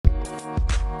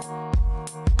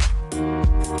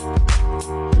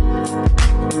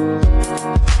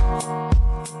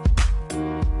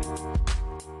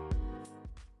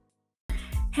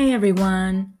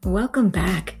everyone. Welcome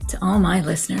back to all my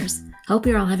listeners. Hope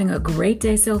you're all having a great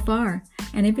day so far.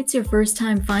 And if it's your first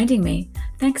time finding me,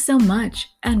 thanks so much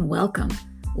and welcome.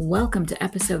 Welcome to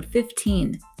episode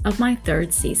 15 of my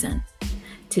third season.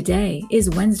 Today is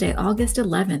Wednesday, August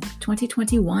 11th,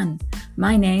 2021.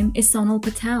 My name is Sonal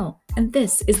Patel, and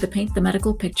this is the Paint the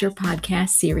Medical Picture podcast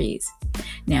series.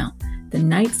 Now, the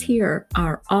nights here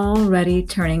are already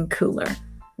turning cooler.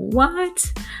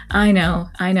 What? I know.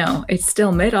 It's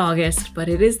still mid-August, but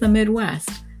it is the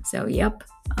Midwest. So yep,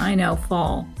 I know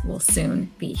fall will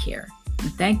soon be here.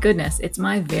 And thank goodness it's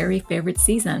my very favorite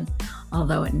season,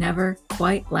 although it never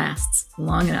quite lasts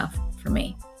long enough for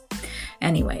me.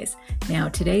 Anyways, now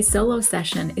today's solo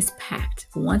session is packed.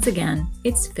 Once again,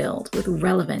 it's filled with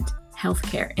relevant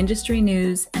healthcare industry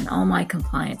news and all my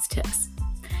compliance tips.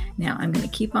 Now I'm going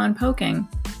to keep on poking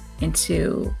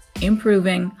into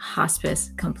improving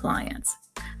hospice compliance.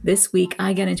 This week,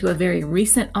 I get into a very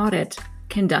recent audit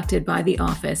conducted by the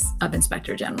Office of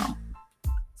Inspector General.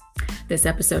 This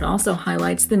episode also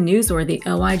highlights the Newsworthy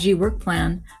OIG work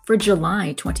plan for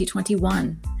July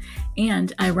 2021.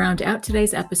 And I round out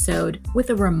today's episode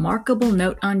with a remarkable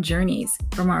note on journeys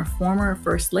from our former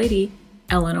First Lady,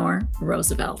 Eleanor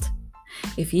Roosevelt.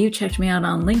 If you checked me out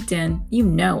on LinkedIn, you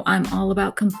know I'm all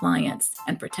about compliance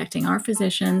and protecting our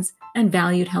physicians and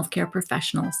valued healthcare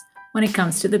professionals when it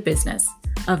comes to the business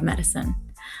of medicine.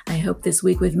 I hope this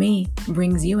week with me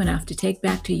brings you enough to take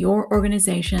back to your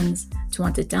organizations, to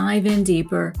want to dive in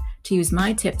deeper, to use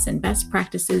my tips and best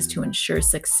practices to ensure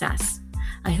success.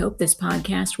 I hope this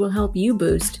podcast will help you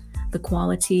boost the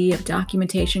quality of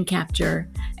documentation capture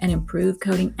and improve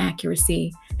coding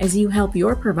accuracy as you help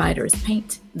your providers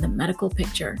paint the medical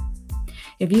picture.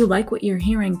 If you like what you're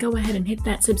hearing, go ahead and hit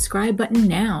that subscribe button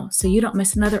now so you don't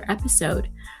miss another episode.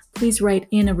 Please write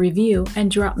in a review and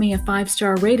drop me a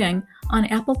 5-star rating on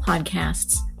Apple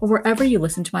Podcasts or wherever you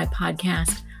listen to my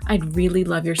podcast. I'd really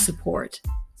love your support.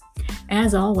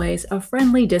 As always, a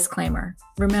friendly disclaimer.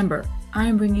 Remember,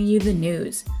 I'm bringing you the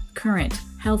news, current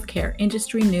healthcare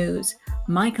industry news,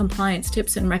 my compliance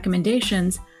tips and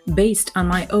recommendations based on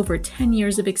my over 10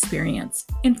 years of experience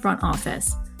in front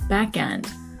office, back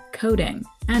end, coding,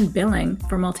 and billing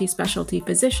for multi-specialty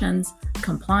physicians,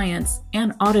 compliance,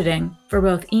 and auditing for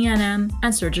both E&M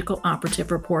and surgical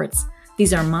operative reports.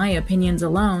 These are my opinions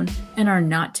alone and are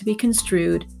not to be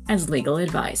construed as legal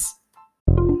advice.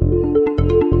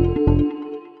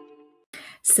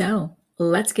 So,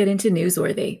 let's get into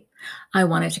Newsworthy. I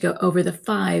wanted to go over the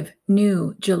 5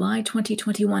 new July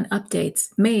 2021 updates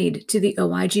made to the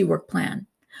OIG work plan.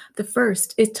 The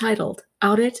first is titled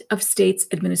Audit of States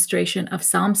Administration of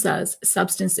SAMHSA's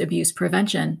Substance Abuse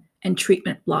Prevention and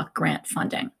Treatment Block Grant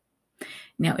Funding.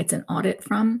 Now, it's an audit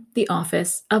from the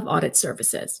Office of Audit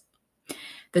Services.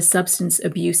 The Substance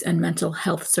Abuse and Mental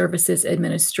Health Services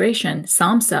Administration,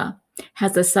 SAMHSA,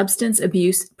 has a Substance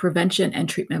Abuse Prevention and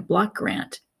Treatment Block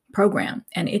Grant program,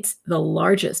 and it's the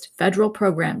largest federal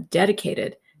program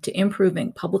dedicated to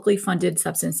improving publicly funded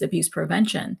substance abuse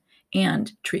prevention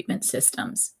and treatment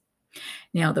systems.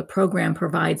 Now, the program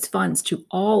provides funds to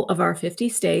all of our 50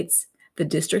 states, the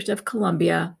District of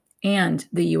Columbia, and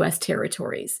the U.S.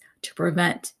 territories to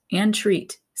prevent and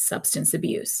treat substance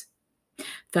abuse.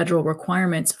 Federal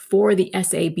requirements for the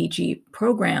SABG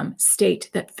program state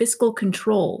that fiscal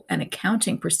control and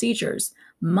accounting procedures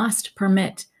must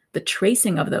permit the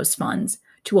tracing of those funds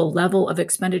to a level of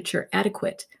expenditure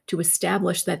adequate to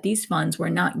establish that these funds were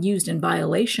not used in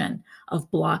violation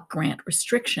of block grant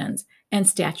restrictions and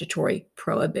statutory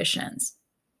prohibitions.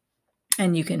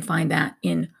 And you can find that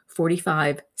in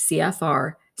 45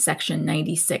 CFR section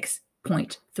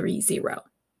 96.30.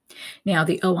 Now,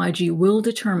 the OIG will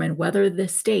determine whether the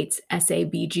state's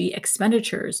SABG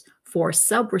expenditures for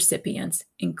subrecipients,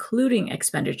 including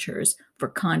expenditures for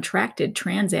contracted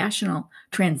transitional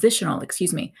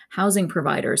housing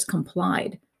providers,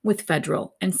 complied with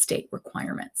federal and state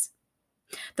requirements.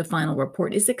 The final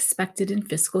report is expected in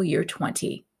fiscal year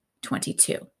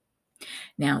 2022.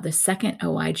 Now, the second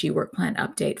OIG work plan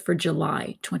update for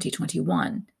July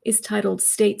 2021 is titled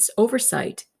States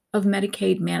Oversight of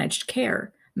Medicaid Managed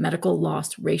Care Medical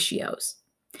Loss Ratios.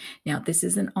 Now, this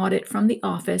is an audit from the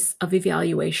Office of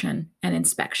Evaluation and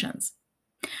Inspections.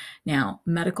 Now,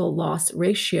 medical loss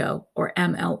ratio, or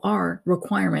MLR,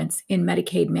 requirements in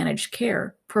Medicaid managed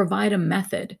care provide a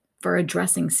method for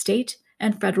addressing state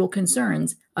and federal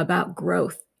concerns about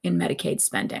growth in Medicaid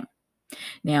spending.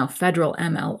 Now, federal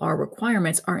MLR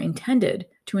requirements are intended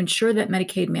to ensure that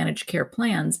Medicaid managed care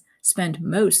plans spend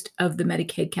most of the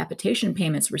Medicaid capitation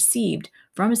payments received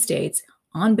from states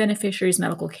on beneficiaries'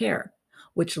 medical care,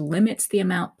 which limits the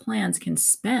amount plans can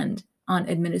spend on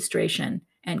administration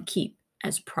and keep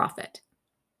as profit.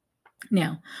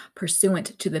 Now,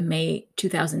 pursuant to the May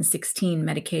 2016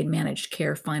 Medicaid Managed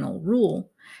Care Final Rule,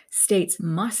 states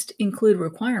must include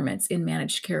requirements in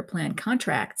managed care plan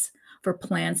contracts for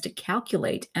plans to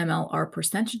calculate MLR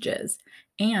percentages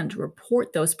and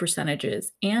report those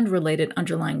percentages and related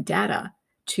underlying data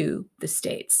to the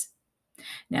states.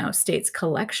 Now, states'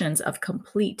 collections of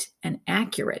complete and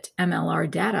accurate MLR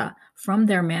data from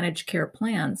their managed care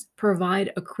plans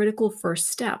provide a critical first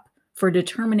step for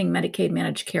determining Medicaid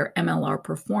managed care MLR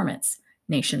performance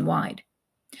nationwide.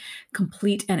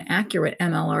 Complete and accurate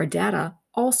MLR data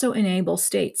also enable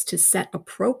states to set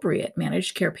appropriate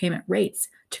managed care payment rates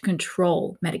to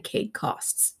control Medicaid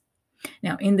costs.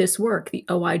 Now, in this work, the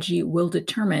OIG will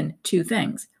determine two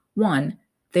things. One,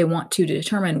 they want to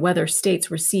determine whether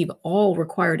states receive all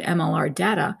required MLR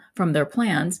data from their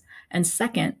plans. And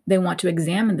second, they want to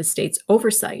examine the state's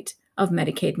oversight of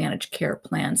Medicaid managed care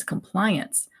plans'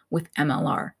 compliance with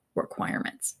MLR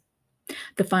requirements.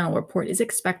 The final report is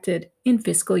expected in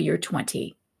fiscal year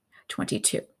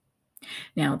 2022.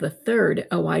 Now, the third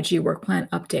OIG work plan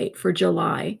update for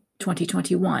July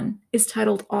 2021 is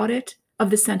titled Audit of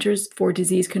the Centers for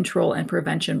Disease Control and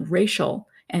Prevention Racial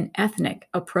and Ethnic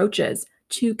Approaches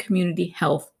to Community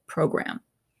Health Program.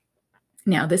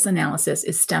 Now, this analysis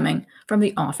is stemming from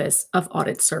the Office of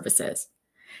Audit Services.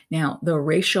 Now, the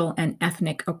Racial and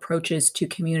Ethnic Approaches to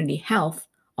Community Health,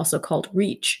 also called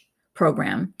REACH,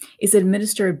 program is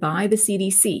administered by the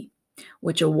CDC,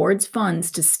 which awards funds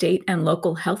to state and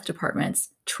local health departments,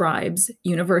 tribes,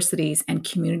 universities, and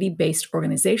community-based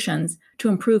organizations to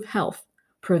improve health,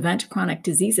 prevent chronic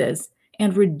diseases,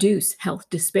 and reduce health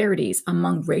disparities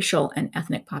among racial and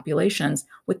ethnic populations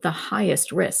with the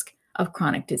highest risk of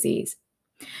chronic disease.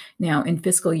 Now, in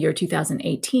fiscal year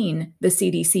 2018, the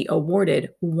CDC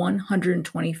awarded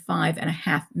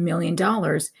 $125.5 million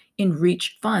in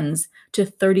REACH funds to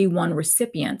 31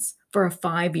 recipients for a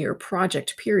 5-year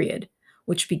project period,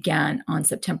 which began on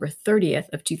September 30th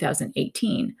of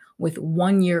 2018 with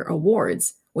 1-year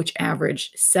awards, which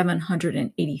averaged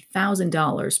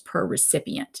 $780,000 per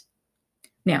recipient.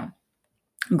 Now,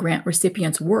 grant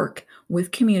recipients work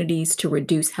with communities to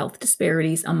reduce health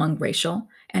disparities among racial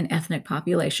and ethnic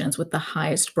populations with the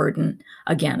highest burden,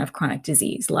 again, of chronic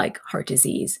disease like heart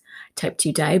disease, type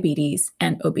 2 diabetes,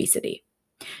 and obesity.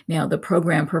 Now, the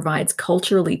program provides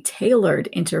culturally tailored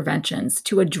interventions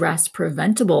to address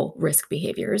preventable risk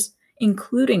behaviors,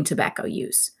 including tobacco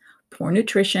use, poor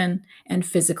nutrition, and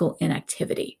physical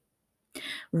inactivity.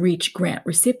 REACH grant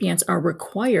recipients are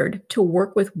required to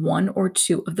work with one or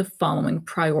two of the following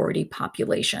priority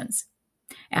populations: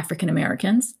 African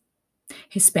Americans,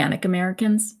 Hispanic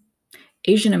Americans,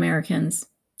 Asian Americans,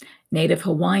 Native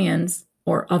Hawaiians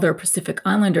or other Pacific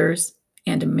Islanders,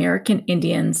 and American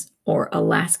Indians or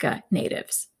Alaska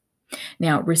Natives.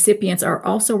 Now, recipients are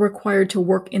also required to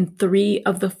work in 3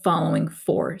 of the following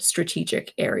 4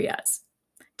 strategic areas: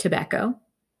 tobacco,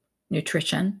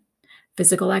 nutrition,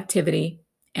 physical activity,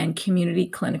 and community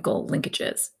clinical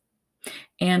linkages,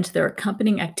 and their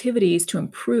accompanying activities to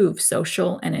improve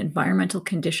social and environmental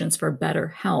conditions for better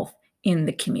health in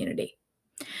the community.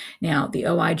 Now, the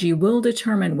OIG will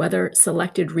determine whether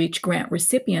selected REACH grant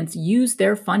recipients use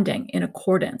their funding in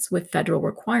accordance with federal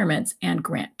requirements and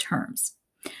grant terms.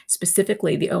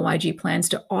 Specifically, the OIG plans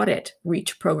to audit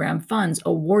REACH program funds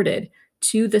awarded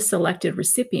to the selected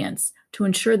recipients to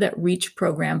ensure that REACH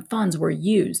program funds were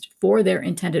used for their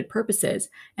intended purposes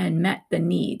and met the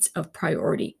needs of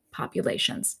priority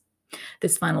populations.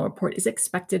 This final report is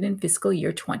expected in fiscal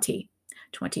year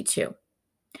 2022.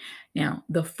 Now,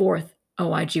 the fourth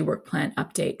OIG work plan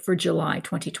update for July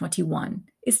 2021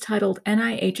 is titled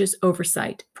NIH's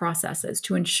Oversight Processes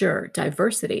to Ensure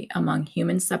Diversity Among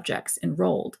Human Subjects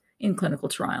Enrolled in Clinical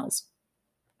Trials.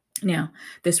 Now,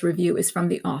 this review is from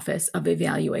the Office of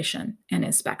Evaluation and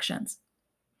Inspections.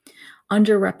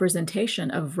 Underrepresentation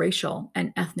of racial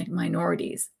and ethnic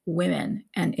minorities, women,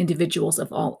 and individuals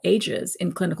of all ages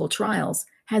in clinical trials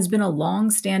has been a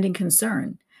long-standing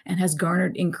concern and has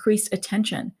garnered increased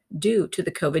attention due to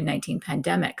the COVID-19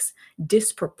 pandemic's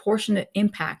disproportionate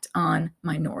impact on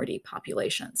minority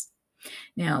populations.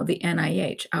 Now, the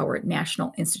NIH, our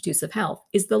National Institutes of Health,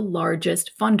 is the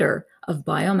largest funder of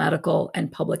biomedical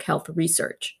and public health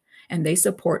research, and they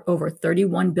support over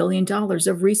 $31 billion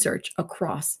of research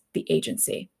across the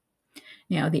agency.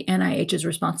 Now, the NIH's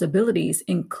responsibilities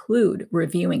include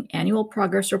reviewing annual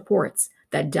progress reports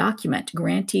that document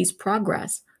grantees'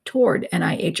 progress toward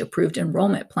NIH-approved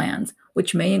enrollment plans,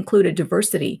 which may include a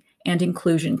diversity and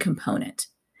inclusion component.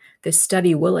 This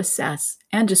study will assess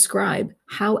and describe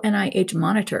how NIH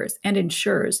monitors and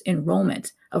ensures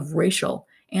enrollment of racial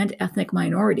and ethnic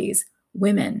minorities,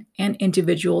 women, and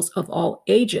individuals of all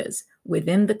ages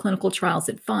within the clinical trials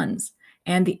it funds,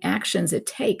 and the actions it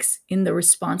takes in the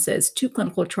responses to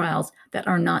clinical trials that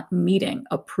are not meeting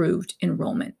approved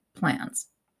enrollment plans.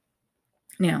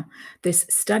 Now, this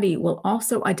study will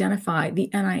also identify the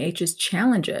NIH's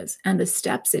challenges and the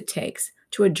steps it takes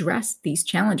to address these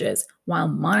challenges while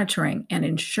monitoring and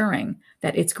ensuring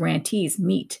that its grantees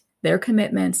meet their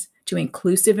commitments to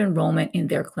inclusive enrollment in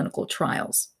their clinical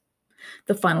trials.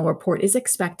 The final report is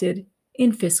expected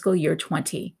in fiscal year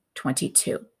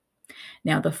 2022.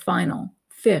 Now, the final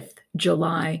 5th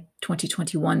July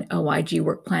 2021 OIG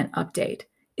Work Plan Update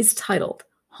is titled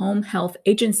Home Health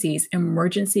Agencies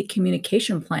Emergency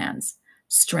Communication Plans,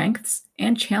 Strengths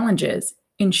and Challenges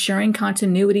Ensuring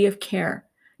Continuity of Care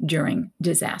During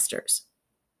Disasters.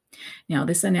 Now,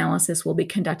 this analysis will be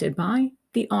conducted by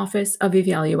the Office of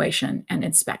Evaluation and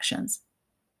Inspections.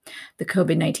 The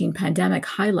COVID-19 pandemic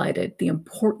highlighted the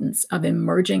importance of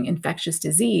emerging infectious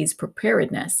disease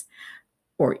preparedness,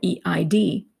 or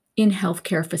EID, in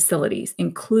healthcare facilities,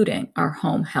 including our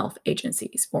home health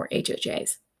agencies, or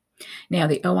HHAs. Now,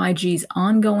 the OIG's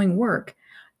ongoing work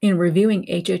in reviewing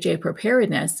HHA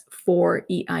preparedness for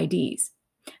EIDs.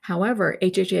 However,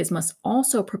 HHAs must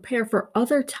also prepare for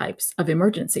other types of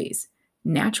emergencies.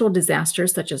 Natural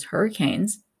disasters such as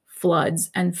hurricanes, floods,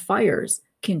 and fires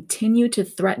continue to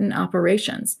threaten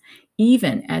operations,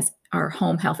 even as our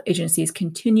home health agencies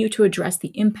continue to address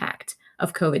the impact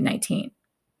of COVID-19.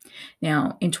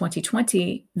 Now, in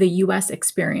 2020, the U.S.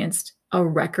 experienced a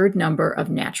record number of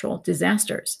natural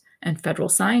disasters, and federal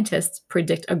scientists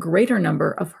predict a greater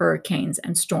number of hurricanes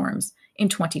and storms in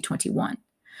 2021.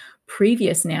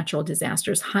 Previous natural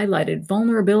disasters highlighted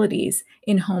vulnerabilities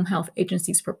in home health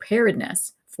agencies'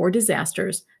 preparedness for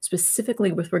disasters,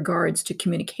 specifically with regards to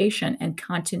communication and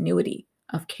continuity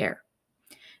of care.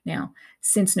 Now,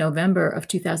 since November of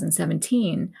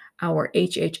 2017, our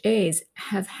HHAs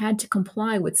have had to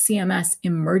comply with CMS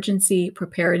emergency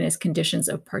preparedness conditions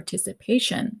of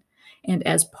participation. And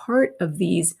as part of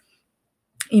these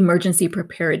emergency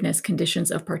preparedness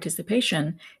conditions of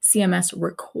participation, CMS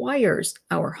requires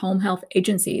our home health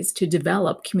agencies to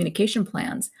develop communication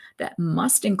plans that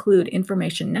must include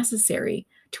information necessary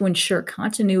to ensure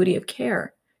continuity of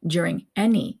care during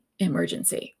any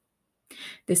emergency.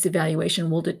 This evaluation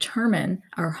will determine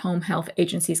our home health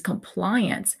agency's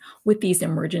compliance with these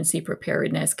emergency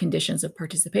preparedness conditions of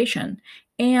participation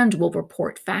and will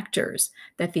report factors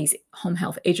that these home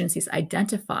health agencies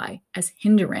identify as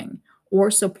hindering or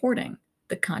supporting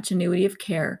the continuity of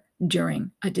care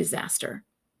during a disaster.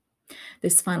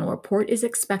 This final report is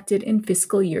expected in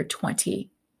fiscal year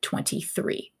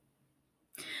 2023.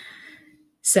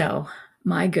 So,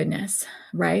 my goodness,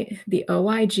 right? The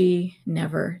OIG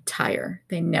never tire.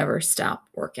 They never stop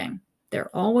working. They're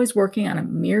always working on a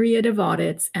myriad of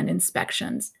audits and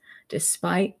inspections,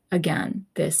 despite, again,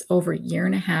 this over year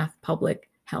and a half public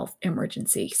health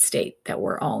emergency state that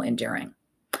we're all enduring.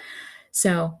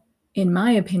 So, in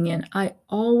my opinion, I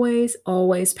always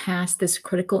pass this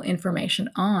critical information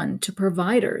on to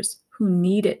providers who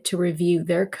need it to review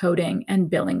their coding and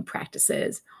billing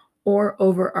practices or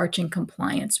overarching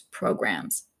compliance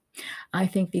programs. I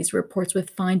think these reports with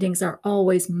findings are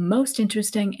always most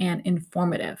interesting and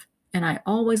informative, and I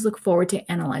always look forward to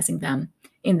analyzing them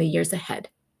in the years ahead.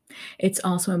 It's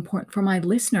also important for my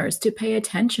listeners to pay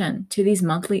attention to these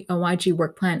monthly OIG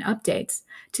work plan updates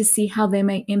to see how they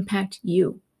may impact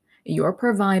you, your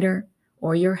provider,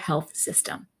 or your health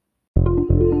system.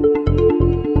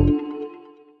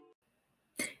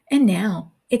 And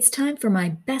now, it's time for my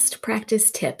best practice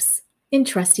tips in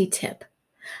Trusty Tip.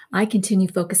 I continue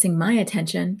focusing my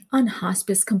attention on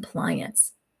hospice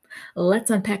compliance. Let's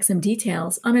unpack some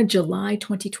details on a July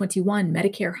 2021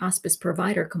 Medicare hospice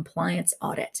provider compliance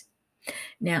audit.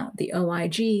 Now, the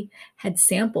OIG had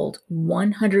sampled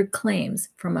 100 claims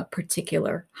from a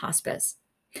particular hospice.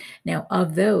 Now,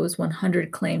 of those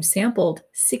 100 claims sampled,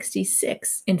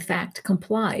 66, in fact,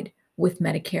 complied with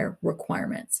Medicare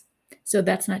requirements. So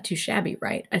that's not too shabby,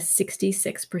 right? A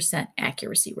 66%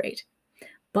 accuracy rate.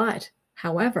 But,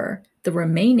 however, the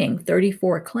remaining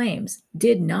 34 claims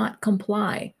did not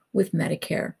comply with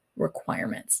Medicare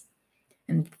requirements.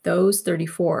 And those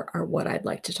 34 are what I'd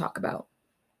like to talk about.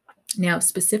 Now,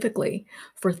 specifically,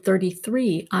 for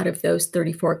 33 out of those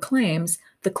 34 claims,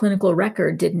 the clinical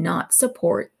record did not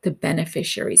support the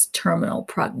beneficiary's terminal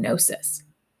prognosis.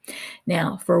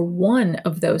 Now, for one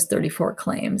of those 34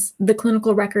 claims, the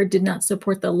clinical record did not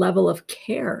support the level of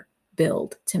care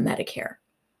billed to Medicare.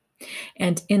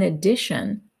 And in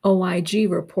addition, OIG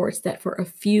reports that for a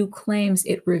few claims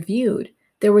it reviewed,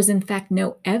 there was in fact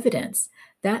no evidence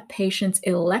that patients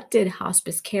elected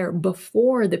hospice care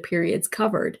before the periods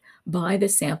covered by the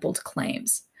sampled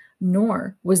claims,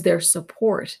 nor was there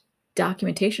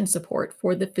documentation support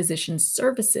for the physician's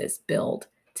services billed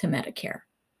to Medicare.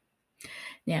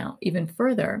 Now, even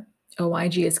further,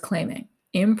 OIG is claiming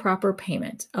improper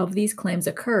payment of these claims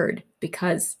occurred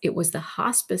because it was the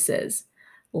hospice's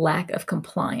lack of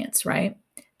compliance, right?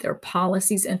 Their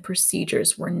policies and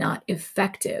procedures were not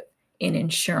effective in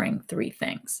ensuring three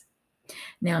things.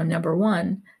 Now, number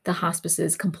one, the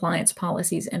hospice's compliance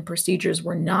policies and procedures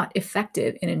were not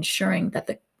effective in ensuring that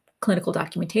the clinical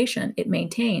documentation it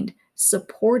maintained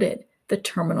supported the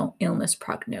terminal illness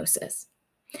prognosis.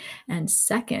 And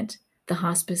second, the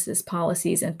hospice's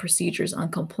policies and procedures on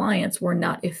compliance were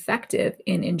not effective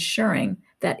in ensuring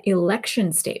that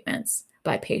election statements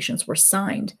by patients were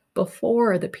signed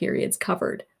before the periods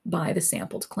covered by the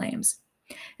sampled claims.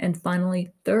 And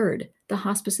finally, third, the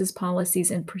hospice's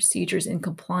policies and procedures in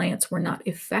compliance were not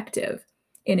effective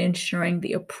in ensuring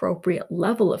the appropriate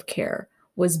level of care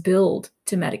was billed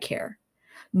to Medicare,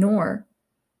 nor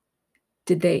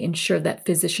did they ensure that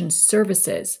physician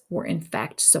services were in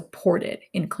fact supported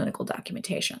in clinical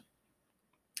documentation.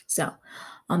 So,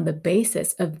 on the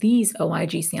basis of these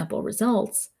OIG sample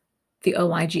results, the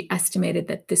OIG estimated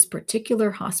that this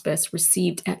particular hospice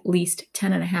received at least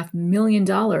 $10.5 million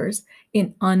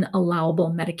in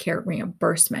unallowable Medicare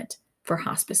reimbursement for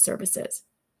hospice services.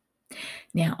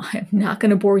 Now, I'm not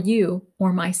going to bore you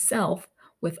or myself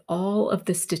with all of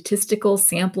the statistical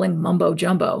sampling mumbo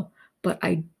jumbo, but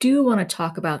I do want to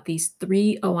talk about these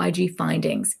three OIG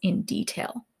findings in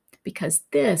detail, because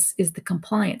this is the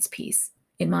compliance piece,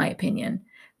 in my opinion.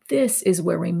 This is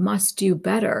where we must do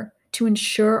better to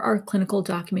ensure our clinical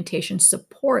documentation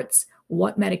supports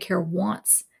what Medicare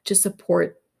wants to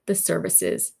support the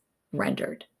services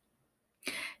rendered.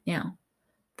 Now,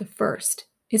 the first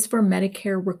is for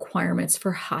Medicare requirements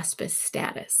for hospice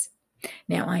status.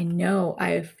 Now, I know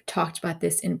I've talked about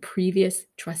this in previous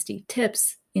Trusty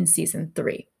tips in season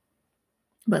 3,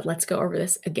 but let's go over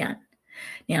this again.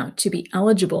 Now, to be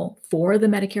eligible for the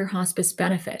Medicare hospice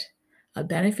benefit, a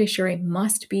beneficiary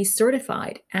must be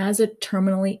certified as a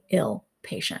terminally ill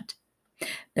patient.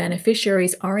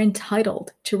 Beneficiaries are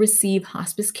entitled to receive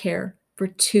hospice care for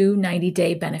 2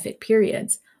 90-day benefit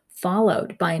periods,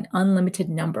 followed by an unlimited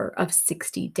number of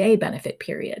 60-day benefit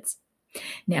periods.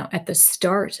 Now, at the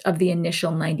start of the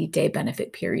initial 90-day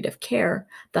benefit period of care,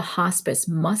 the hospice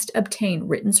must obtain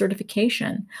written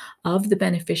certification of the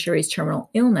beneficiary's terminal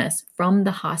illness from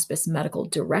the hospice medical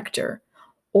director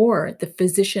or the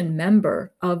physician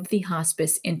member of the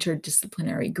hospice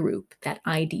interdisciplinary group, that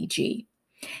IDG,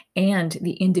 and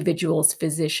the individual's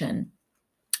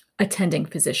attending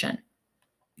physician,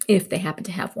 if they happen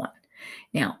to have one.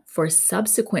 Now, for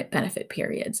subsequent benefit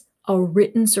periods, a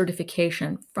written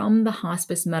certification from the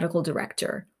hospice medical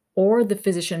director or the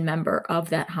physician member of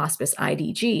that hospice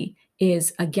IDG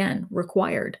is again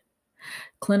required.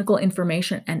 Clinical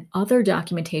information and other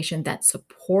documentation that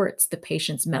supports the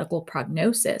patient's medical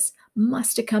prognosis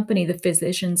must accompany the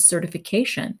physician's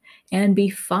certification and be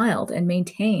filed and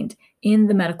maintained in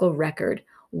the medical record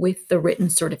with the written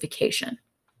certification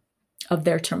of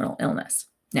their terminal illness.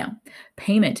 Now,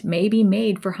 payment may be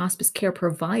made for hospice care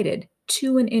provided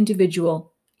to an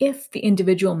individual if the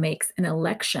individual makes an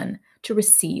election to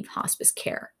receive hospice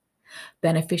care.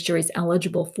 Beneficiaries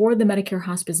eligible for the Medicare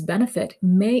hospice benefit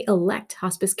may elect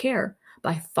hospice care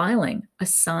by filing a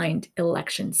signed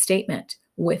election statement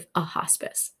with a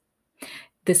hospice.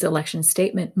 This election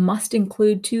statement must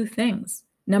include 2 things.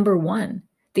 Number 1,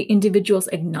 the individual's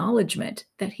acknowledgement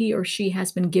that he or she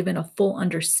has been given a full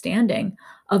understanding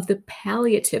of the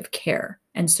palliative care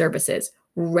and services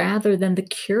rather than the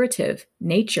curative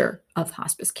nature of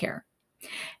hospice care.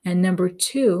 And number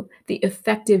 2, the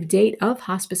effective date of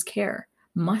hospice care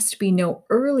must be no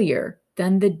earlier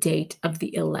than the date of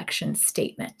the election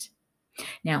statement.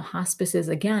 Now, hospices,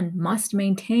 again, must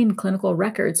maintain clinical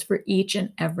records for each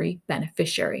and every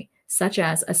beneficiary, such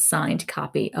as a signed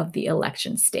copy of the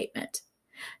election statement.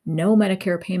 No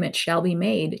Medicare payment shall be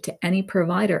made to any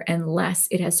provider unless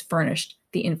it has furnished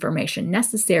the information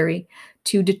necessary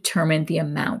to determine the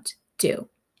amount due.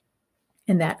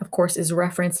 And that, of course, is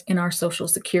referenced in our Social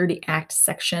Security Act,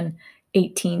 Section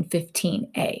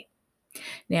 1815A.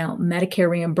 Now, Medicare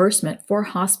reimbursement for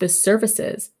hospice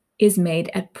services is made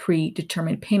at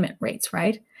predetermined payment rates,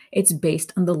 right? It's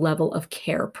based on the level of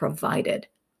care provided.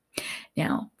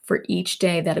 Now, for each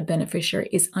day that a beneficiary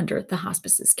is under the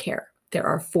hospice's care, there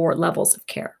are 4 levels of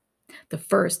care. The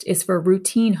first is for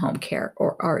routine home care,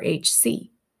 or RHC.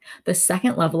 The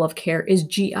second level of care is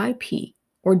GIP,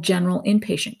 or general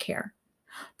inpatient care.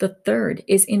 The third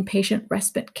is inpatient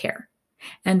respite care.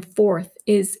 And fourth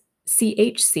is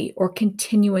CHC, or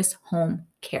continuous home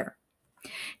care.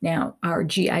 Now, our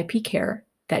GIP care,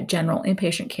 that general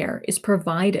inpatient care, is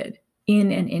provided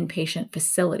in an inpatient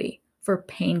facility for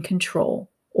pain control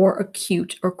or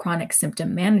acute or chronic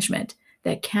symptom management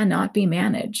that cannot be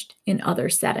managed in other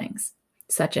settings,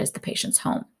 such as the patient's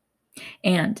home.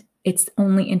 And it's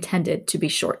only intended to be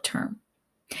short term.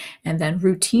 And then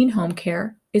routine home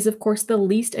care is, of course, the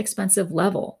least expensive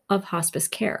level of hospice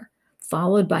care,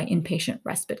 followed by inpatient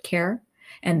respite care,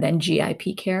 and then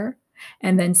GIP care,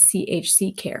 and then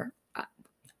CHC care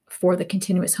for the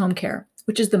continuous home care,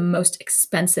 which is the most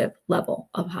expensive level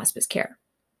of hospice care.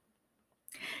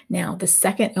 Now, the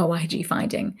second OIG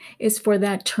finding is for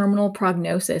that terminal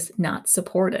prognosis not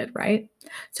supported, right?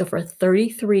 So for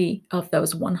 33 of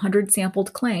those 100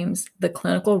 sampled claims, the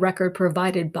clinical record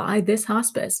provided by this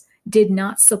hospice did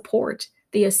not support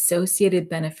the associated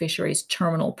beneficiary's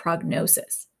terminal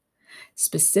prognosis.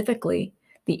 Specifically,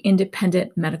 the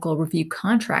independent medical review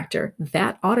contractor,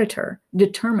 that auditor,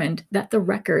 determined that the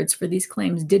records for these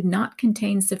claims did not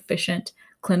contain sufficient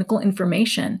clinical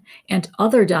information and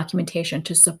other documentation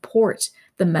to support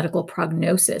the medical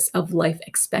prognosis of life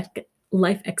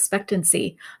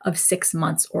expectancy of 6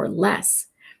 months or less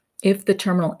if the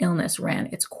terminal illness ran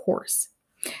its course.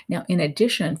 Now, in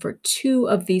addition, for 2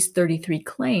 of these 33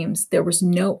 claims, there was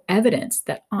no evidence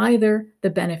that either the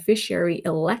beneficiary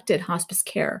elected hospice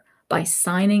care by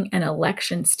signing an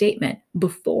election statement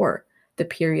before the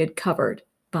period covered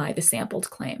by the sampled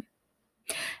claim.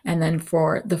 And then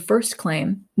for the first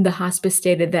claim, the hospice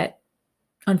stated that,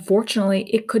 unfortunately,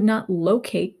 it could not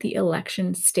locate the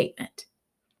election statement.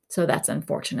 So that's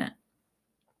unfortunate.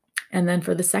 And then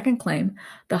for the second claim,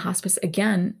 the hospice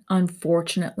again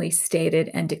unfortunately stated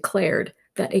and declared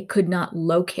that it could not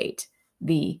locate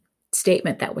the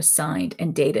statement that was signed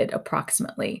and dated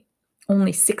approximately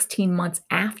only 16 months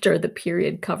after the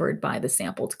period covered by the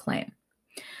sampled claim.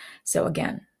 So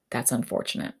again, that's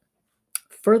unfortunate.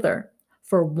 Further,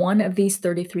 for one of these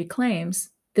 33 claims,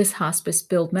 this hospice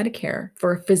billed Medicare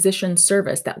for a physician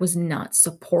service that was not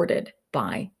supported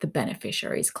by the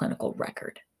beneficiary's clinical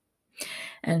record.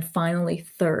 And finally,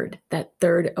 third, that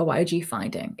third OIG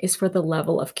finding is for the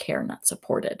level of care not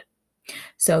supported.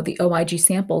 So the OIG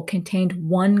sample contained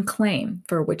one claim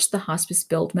for which the hospice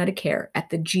billed Medicare at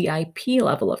the GIP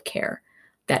level of care,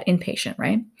 that inpatient,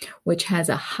 right, which has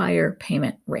a higher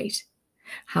payment rate.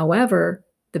 However,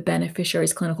 the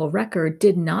beneficiary's clinical record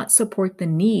did not support the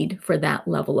need for that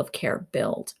level of care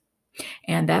billed.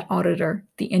 And that auditor,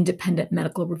 the independent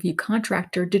medical review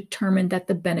contractor, determined that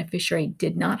the beneficiary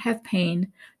did not have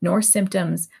pain nor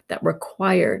symptoms that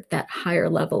required that higher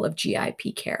level of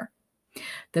GIP care.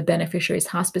 The beneficiary's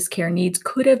hospice care needs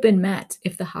could have been met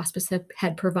if the hospice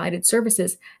had provided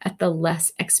services at the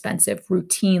less expensive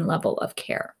routine level of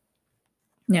care.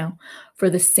 Now, for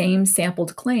the same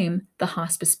sampled claim, the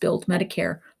hospice billed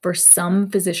Medicare for some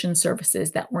physician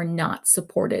services that were not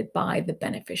supported by the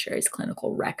beneficiary's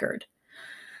clinical record.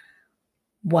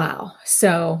 Wow.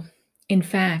 So, in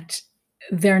fact,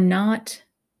 they're not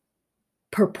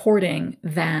purporting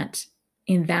that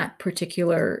in that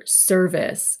particular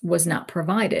service was not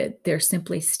provided. They're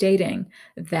simply stating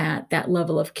that that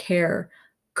level of care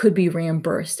could be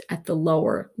reimbursed at the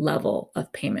lower level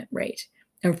of payment rate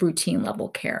of routine level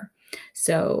care.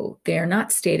 So they're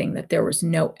not stating that there was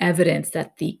no evidence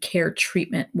that the care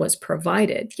treatment was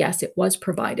provided. Yes, it was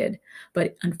provided,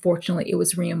 but unfortunately it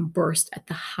was reimbursed at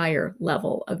the higher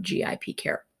level of GIP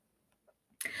care.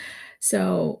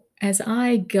 So as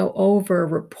I go over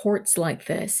reports like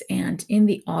this and in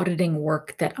the auditing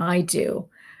work that I do,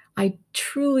 I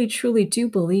truly, truly do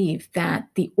believe that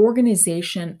the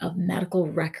organization of medical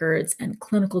records and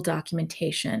clinical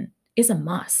documentation is a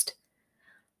must.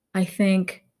 I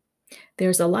think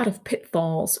there's a lot of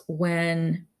pitfalls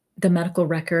when the medical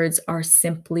records are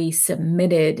simply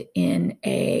submitted in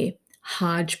a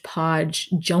hodgepodge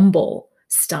jumble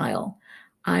style.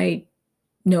 I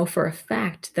know for a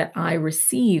fact that I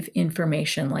receive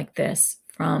information like this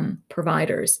from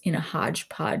providers in a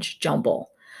hodgepodge jumble,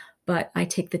 but I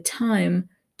take the time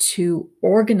to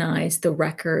organize the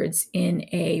records in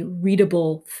a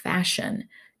readable fashion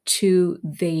to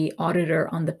the auditor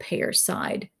on the payer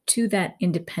side, to that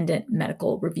independent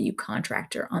medical review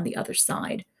contractor on the other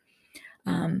side.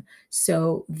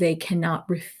 So they cannot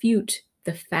refute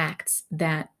the facts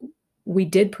that we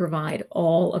did provide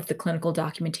all of the clinical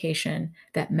documentation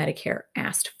that Medicare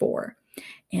asked for.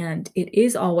 And it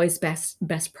is always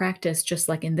best practice, just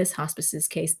like in this hospice's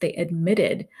case, they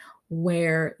admitted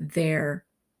where their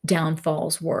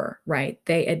downfalls were, right?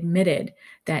 They admitted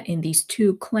that in these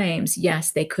two claims,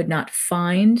 yes, they could not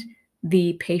find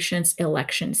the patient's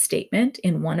election statement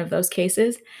in one of those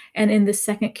cases. And in the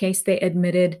second case, they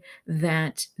admitted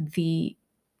that the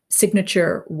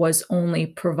signature was only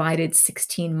provided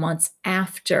 16 months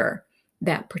after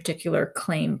that particular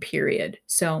claim period.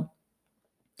 So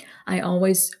I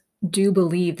always do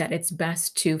believe that it's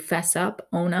best to fess up,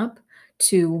 own up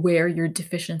to where your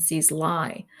deficiencies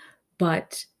lie.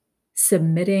 But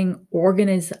submitting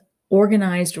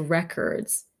organized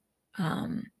records,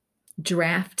 um,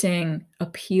 drafting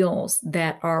appeals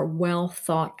that are well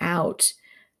thought out,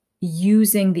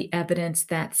 using the evidence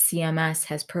that CMS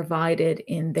has provided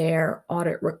in their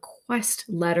audit request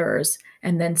letters,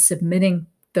 and then submitting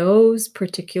those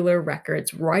particular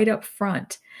records right up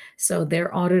front so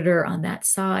their auditor on that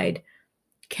side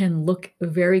can look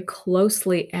very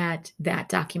closely at that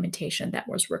documentation that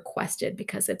was requested,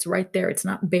 because it's right there. It's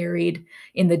not buried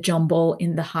in the jumble,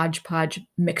 in the hodgepodge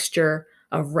mixture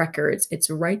of records. It's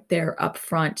right there up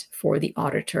front for the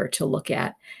auditor to look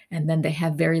at, and then they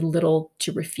have very little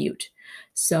to refute.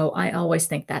 So I always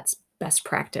think that's best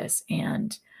practice.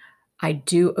 And I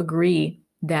do agree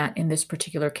that in this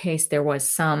particular case, there was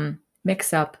some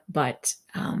mix up, but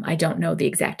I don't know the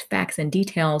exact facts and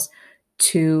details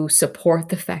to support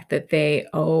the fact that they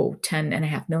owe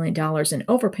 $10.5 million in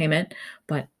overpayment.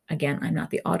 But again, I'm not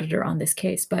the auditor on this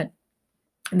case, but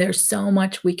there's so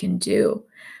much we can do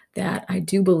that I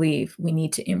do believe we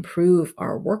need to improve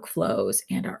our workflows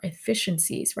and our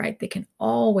efficiencies, right? They can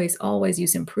always, always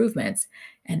use improvements,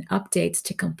 and updates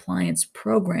to compliance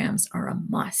programs are a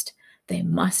must. They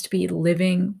must be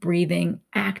living, breathing,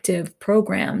 active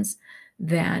programs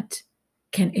that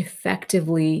can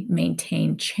effectively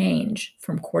maintain change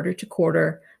from quarter to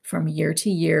quarter, from year to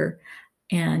year,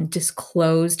 and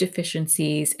disclose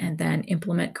deficiencies and then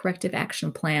implement corrective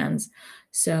action plans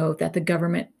so that the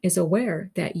government is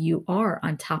aware that you are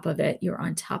on top of it. You're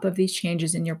on top of these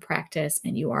changes in your practice,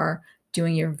 and you are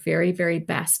doing your very, very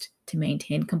best to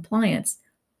maintain compliance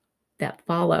that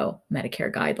follow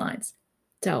Medicare guidelines.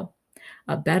 So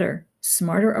a better,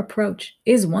 smarter approach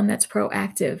is one that's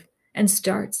proactive and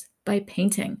starts by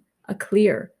painting a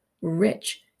clear,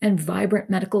 rich, and vibrant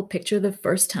medical picture the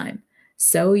first time,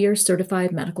 so your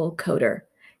certified medical coder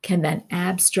can then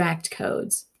abstract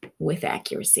codes with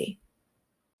accuracy.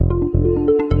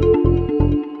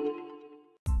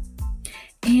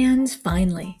 And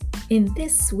finally, in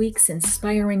this week's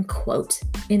inspiring quote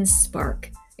in Spark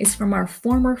is from our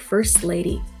former First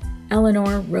Lady,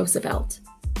 Eleanor Roosevelt.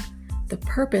 The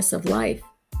purpose of life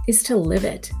is to live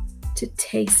it, to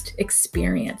taste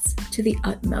experience to the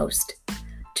utmost,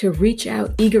 to reach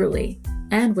out eagerly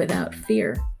and without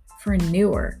fear for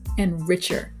newer and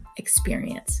richer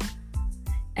experience.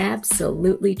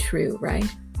 Absolutely true, right?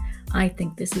 I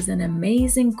think this is an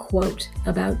amazing quote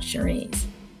about journeys.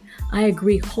 I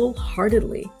agree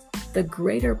wholeheartedly. The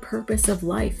greater purpose of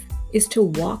life is to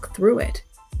walk through it,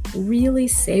 really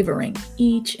savoring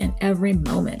each and every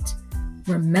moment,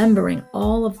 remembering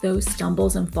all of those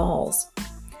stumbles and falls.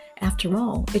 After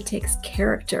all, it takes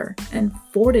character and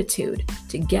fortitude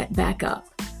to get back up.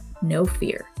 No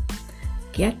fear.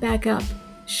 Get back up,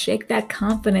 shake that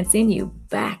confidence in you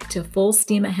back to full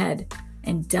steam ahead,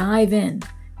 and dive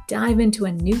into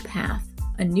a new path,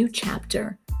 a new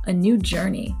chapter, a new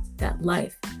journey that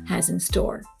life has in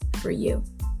store for you.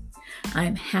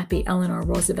 I'm happy Eleanor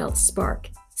Roosevelt's spark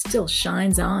still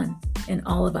shines on in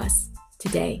all of us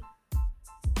today.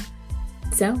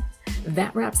 So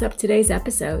that wraps up today's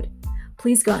episode.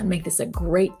 Please go out and make this a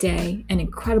great day, an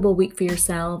incredible week for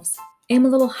yourselves. Aim a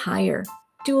little higher,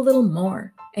 do a little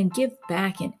more, and give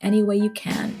back in any way you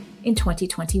can in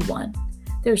 2021.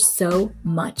 There's so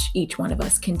much each one of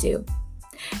us can do.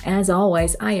 As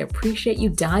always, I appreciate you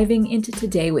diving into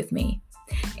today with me.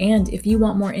 And if you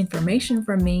want more information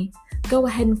from me, go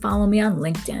ahead and follow me on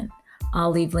LinkedIn.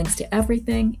 I'll leave links to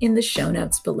everything in the show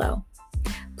notes below.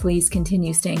 Please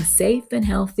continue staying safe and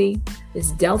healthy.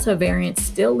 This Delta variant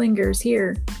still lingers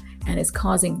here and is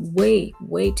causing way,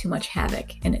 way too much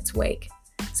havoc in its wake.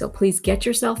 So please get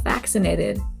yourself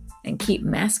vaccinated and keep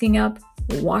masking up,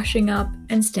 washing up,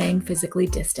 and staying physically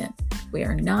distant. We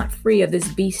are not free of this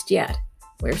beast yet.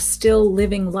 We're still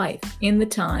living life in the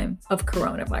time of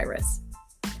coronavirus.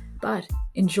 But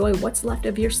enjoy what's left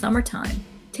of your summertime.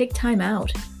 Take time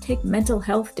out. Take mental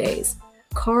health days.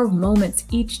 Carve moments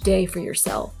each day for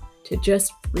yourself to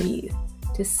just breathe,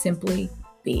 to simply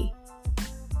be.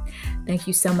 Thank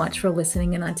you so much for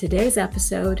listening in on today's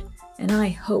episode, and I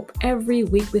hope every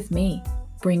week with me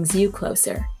brings you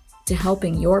closer to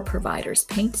helping your providers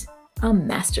paint a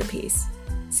masterpiece.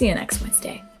 See you next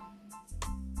Wednesday.